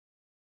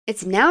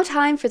It's now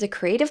time for the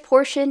creative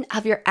portion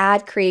of your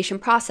ad creation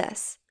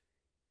process.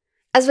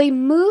 As we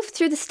move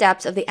through the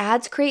steps of the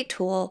Ads Create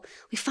tool,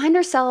 we find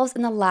ourselves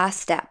in the last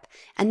step,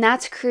 and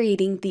that's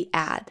creating the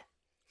ad.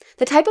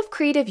 The type of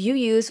creative you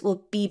use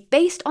will be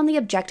based on the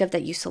objective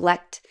that you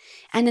select.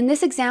 And in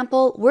this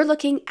example, we're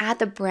looking at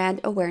the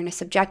brand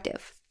awareness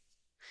objective.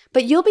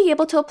 But you'll be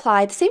able to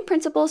apply the same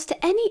principles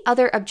to any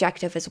other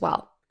objective as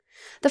well.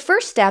 The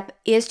first step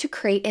is to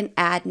create an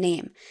ad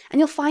name, and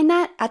you'll find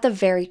that at the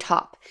very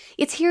top.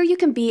 It's here you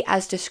can be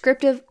as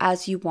descriptive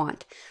as you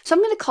want. So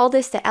I'm going to call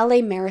this the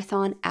LA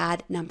Marathon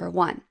ad number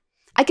 1.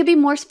 I could be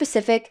more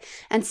specific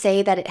and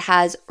say that it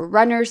has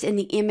runners in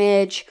the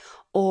image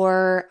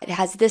or it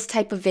has this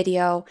type of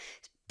video,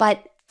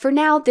 but for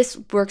now, this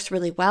works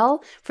really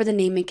well for the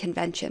naming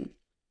convention.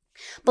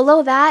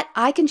 Below that,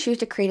 I can choose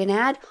to create an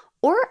ad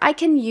or I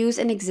can use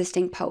an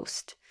existing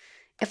post.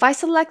 If I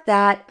select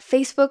that,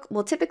 Facebook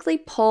will typically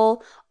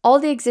pull all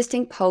the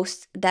existing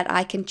posts that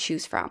I can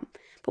choose from.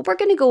 But we're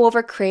going to go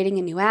over creating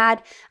a new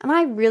ad, and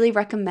I really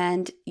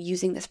recommend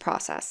using this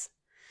process.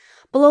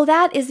 Below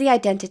that is the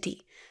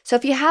identity. So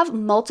if you have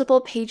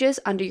multiple pages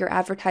under your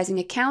advertising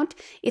account,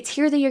 it's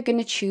here that you're going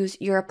to choose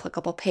your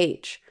applicable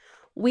page.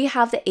 We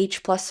have the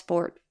H+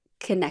 Sport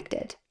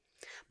connected.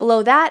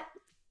 Below that,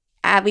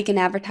 we can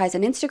advertise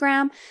on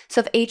Instagram.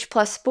 So if H+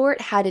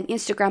 Sport had an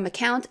Instagram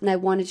account and I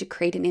wanted to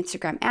create an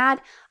Instagram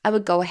ad, I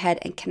would go ahead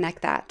and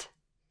connect that.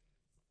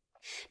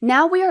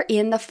 Now we are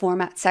in the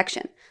format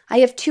section. I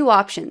have two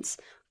options.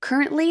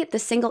 Currently, the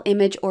single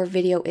image or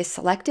video is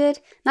selected.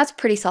 That's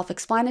pretty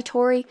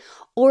self-explanatory.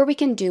 Or we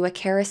can do a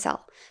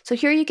carousel. So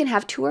here you can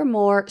have 2 or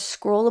more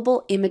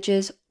scrollable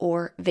images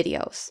or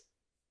videos.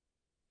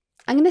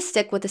 I'm going to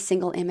stick with a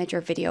single image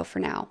or video for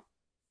now.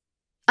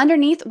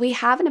 Underneath, we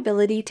have an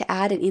ability to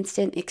add an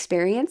instant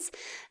experience.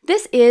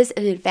 This is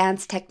an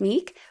advanced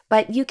technique,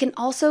 but you can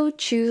also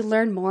choose to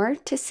learn more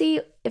to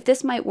see if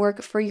this might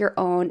work for your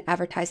own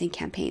advertising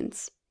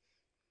campaigns.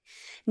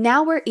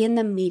 Now we're in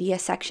the media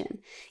section.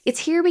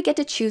 It's here we get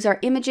to choose our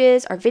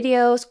images, our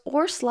videos,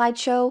 or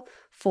slideshow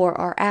for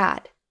our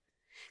ad.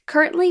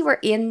 Currently, we're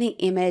in the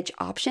image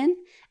option,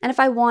 and if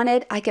I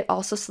wanted, I could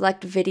also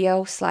select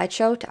video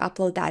slideshow to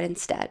upload that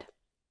instead.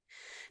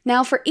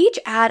 Now for each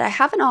ad, I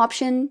have an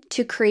option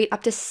to create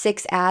up to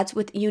 6 ads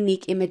with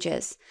unique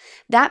images.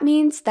 That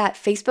means that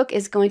Facebook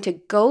is going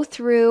to go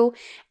through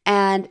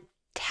and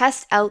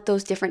test out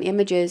those different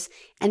images,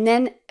 and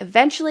then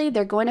eventually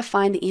they're going to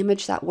find the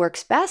image that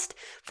works best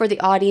for the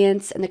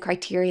audience and the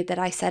criteria that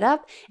I set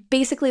up.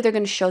 Basically, they're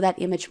going to show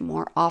that image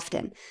more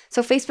often.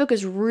 So Facebook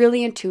is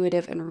really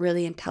intuitive and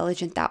really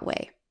intelligent that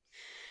way.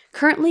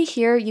 Currently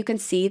here, you can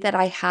see that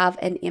I have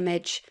an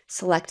image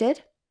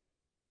selected.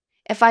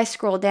 If I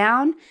scroll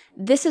down,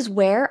 this is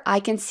where I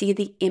can see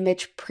the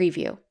image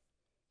preview.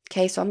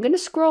 Okay, so I'm going to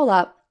scroll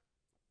up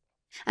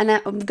and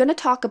I'm going to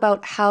talk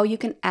about how you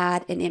can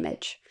add an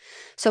image.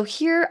 So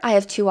here I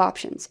have 2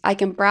 options. I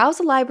can browse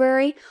a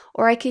library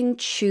or I can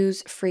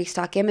choose free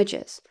stock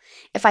images.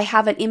 If I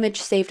have an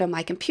image saved on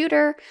my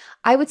computer,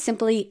 I would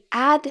simply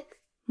add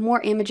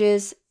more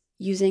images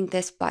using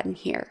this button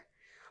here.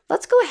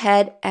 Let's go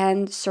ahead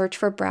and search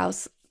for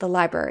browse the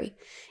library.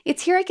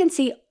 It's here I can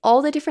see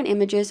all the different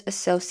images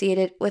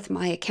associated with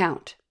my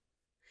account.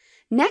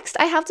 Next,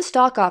 I have the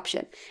stock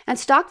option, and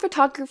stock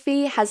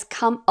photography has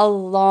come a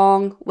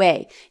long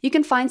way. You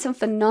can find some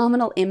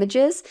phenomenal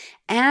images,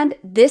 and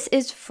this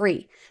is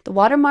free. The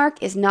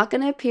watermark is not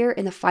going to appear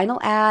in the final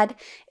ad.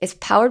 It's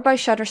powered by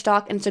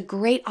Shutterstock, and it's a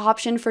great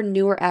option for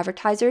newer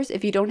advertisers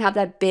if you don't have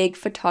that big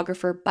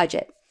photographer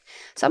budget.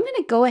 So I'm going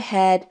to go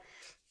ahead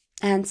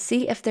and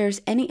see if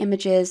there's any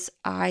images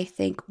I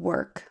think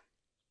work.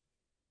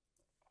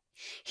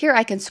 Here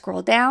I can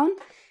scroll down.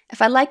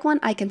 If I like one,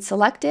 I can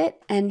select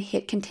it and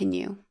hit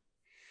continue.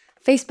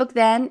 Facebook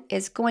then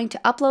is going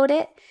to upload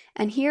it,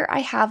 and here I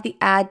have the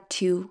add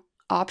to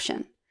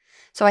option.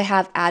 So I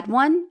have add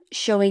 1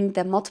 showing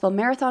the multiple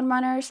marathon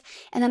runners,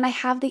 and then I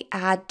have the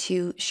add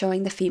 2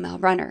 showing the female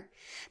runner.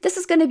 This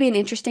is going to be an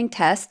interesting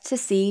test to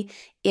see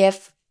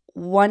if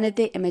one of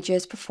the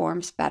images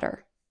performs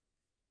better.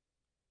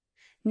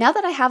 Now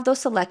that I have those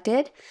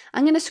selected,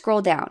 I'm going to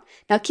scroll down.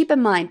 Now keep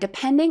in mind,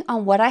 depending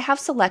on what I have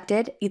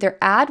selected, either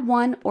add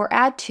 1 or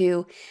add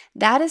 2,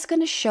 that is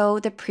going to show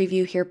the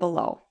preview here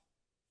below.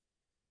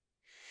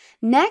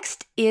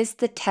 Next is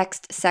the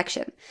text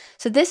section.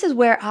 So this is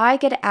where I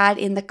get to add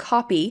in the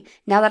copy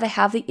now that I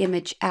have the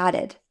image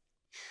added.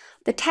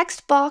 The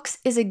text box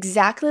is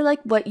exactly like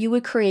what you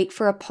would create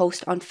for a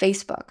post on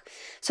Facebook.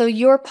 So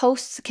your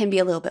posts can be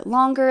a little bit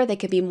longer, they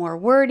can be more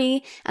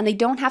wordy, and they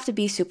don't have to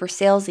be super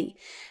salesy.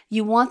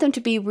 You want them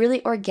to be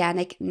really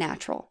organic,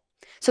 natural.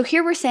 So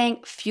here we're saying,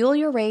 fuel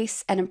your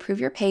race and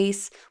improve your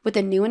pace with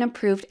a new and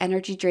improved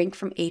energy drink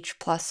from H+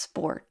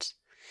 Sport.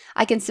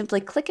 I can simply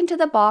click into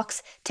the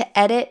box to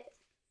edit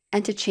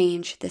and to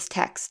change this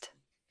text.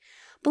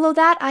 Below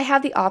that, I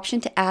have the option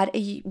to add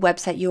a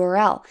website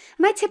URL,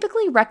 and I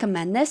typically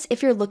recommend this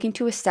if you're looking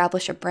to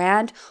establish a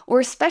brand or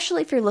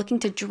especially if you're looking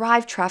to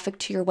drive traffic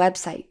to your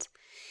website.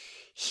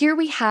 Here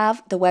we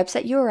have the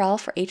website URL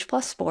for H+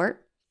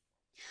 Sport.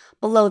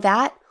 Below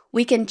that,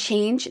 we can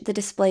change the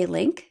display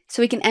link.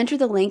 So we can enter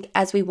the link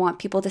as we want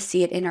people to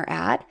see it in our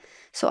ad.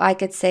 So I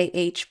could say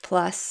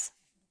hplus.com.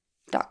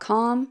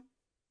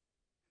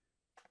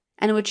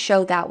 And it would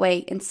show that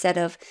way instead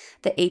of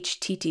the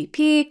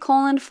http://,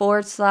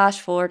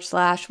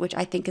 which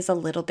I think is a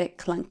little bit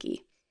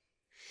clunky.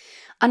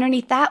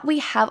 Underneath that, we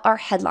have our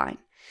headline.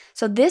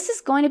 So this is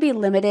going to be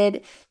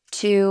limited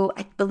to,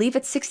 I believe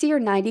it's 60 or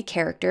 90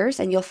 characters,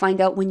 and you'll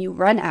find out when you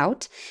run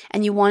out,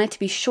 and you want it to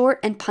be short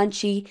and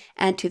punchy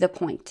and to the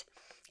point.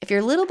 If you're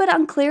a little bit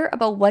unclear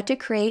about what to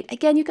create,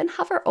 again, you can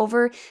hover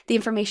over the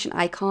information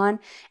icon,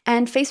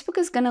 and Facebook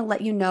is going to let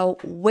you know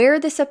where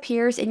this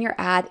appears in your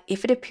ad,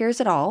 if it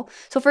appears at all.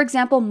 So for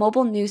example,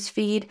 mobile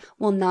newsfeed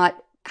will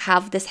not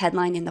have this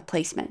headline in the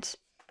placement.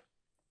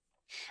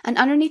 And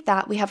underneath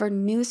that, we have our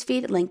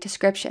newsfeed link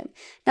description.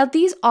 Now,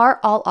 these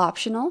are all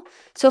optional.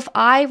 So if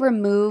I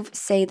remove,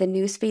 say, the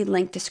newsfeed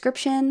link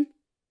description,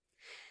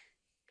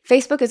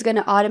 Facebook is going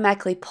to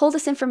automatically pull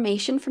this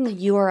information from the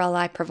URL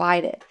I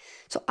provided.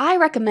 So I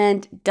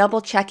recommend double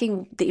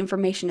checking the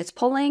information it's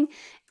pulling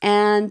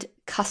and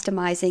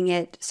customizing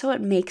it so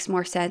it makes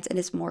more sense and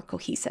is more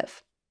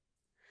cohesive.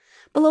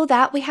 Below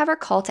that, we have our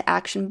call to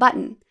action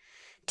button.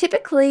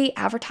 Typically,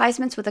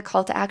 advertisements with a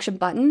call to action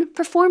button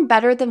perform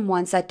better than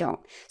ones that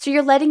don't. So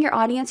you're letting your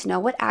audience know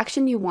what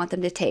action you want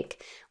them to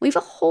take. We have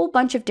a whole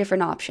bunch of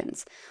different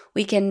options.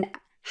 We can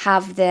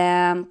have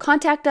them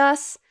contact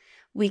us.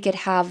 We could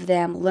have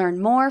them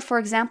learn more, for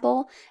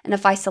example. And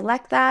if I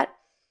select that,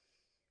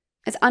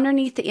 it's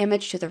underneath the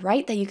image to the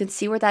right that you can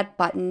see where that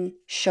button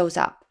shows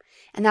up.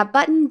 And that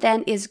button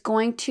then is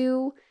going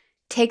to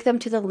take them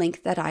to the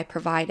link that I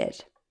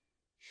provided.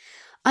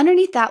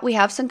 Underneath that, we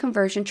have some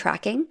conversion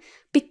tracking.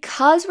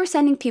 Because we're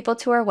sending people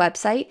to our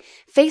website,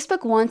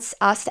 Facebook wants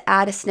us to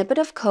add a snippet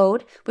of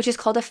code, which is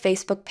called a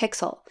Facebook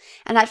pixel.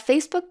 And that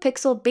Facebook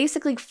pixel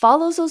basically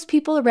follows those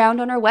people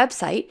around on our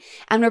website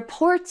and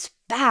reports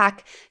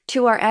back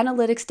to our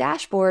analytics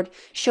dashboard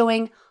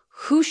showing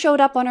who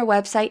showed up on our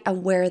website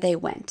and where they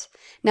went.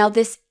 Now,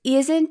 this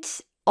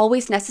isn't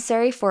always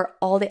necessary for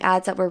all the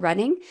ads that we're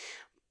running,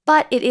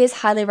 but it is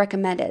highly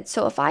recommended.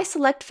 So if I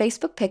select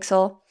Facebook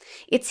Pixel,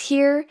 it's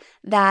here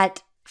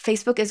that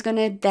Facebook is going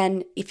to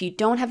then, if you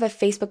don't have a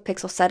Facebook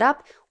Pixel set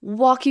up,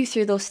 walk you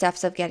through those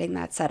steps of getting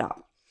that set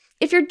up.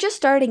 If you're just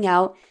starting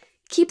out,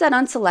 keep that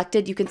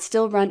unselected. You can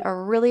still run a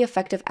really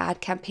effective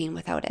ad campaign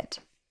without it.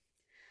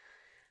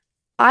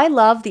 I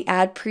love the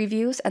ad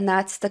previews, and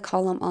that's the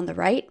column on the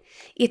right.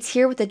 It's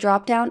here with the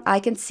drop down. I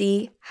can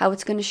see how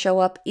it's going to show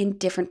up in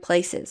different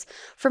places.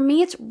 For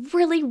me, it's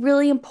really,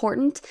 really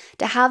important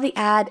to have the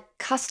ad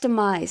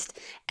customized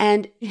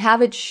and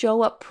have it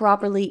show up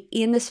properly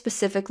in the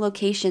specific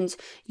locations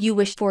you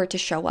wish for it to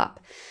show up.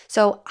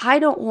 So I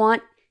don't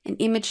want an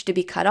image to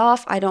be cut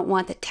off. I don't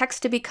want the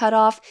text to be cut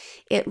off.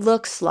 It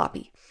looks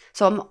sloppy.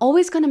 So I'm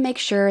always going to make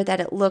sure that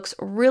it looks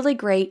really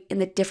great in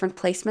the different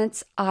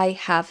placements I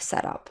have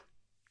set up.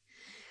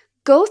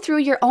 Go through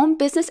your own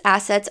business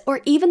assets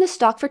or even the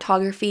stock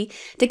photography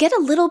to get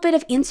a little bit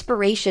of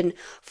inspiration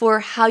for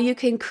how you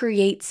can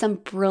create some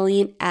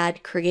brilliant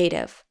ad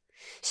creative.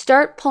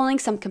 Start pulling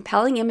some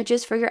compelling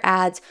images for your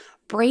ads,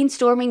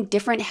 brainstorming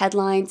different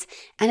headlines,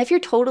 and if you're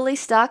totally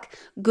stuck,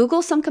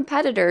 Google some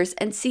competitors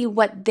and see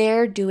what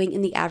they're doing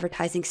in the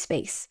advertising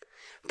space.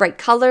 Bright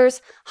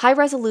colors, high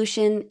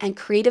resolution, and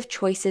creative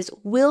choices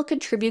will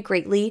contribute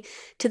greatly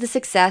to the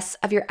success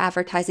of your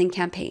advertising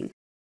campaign.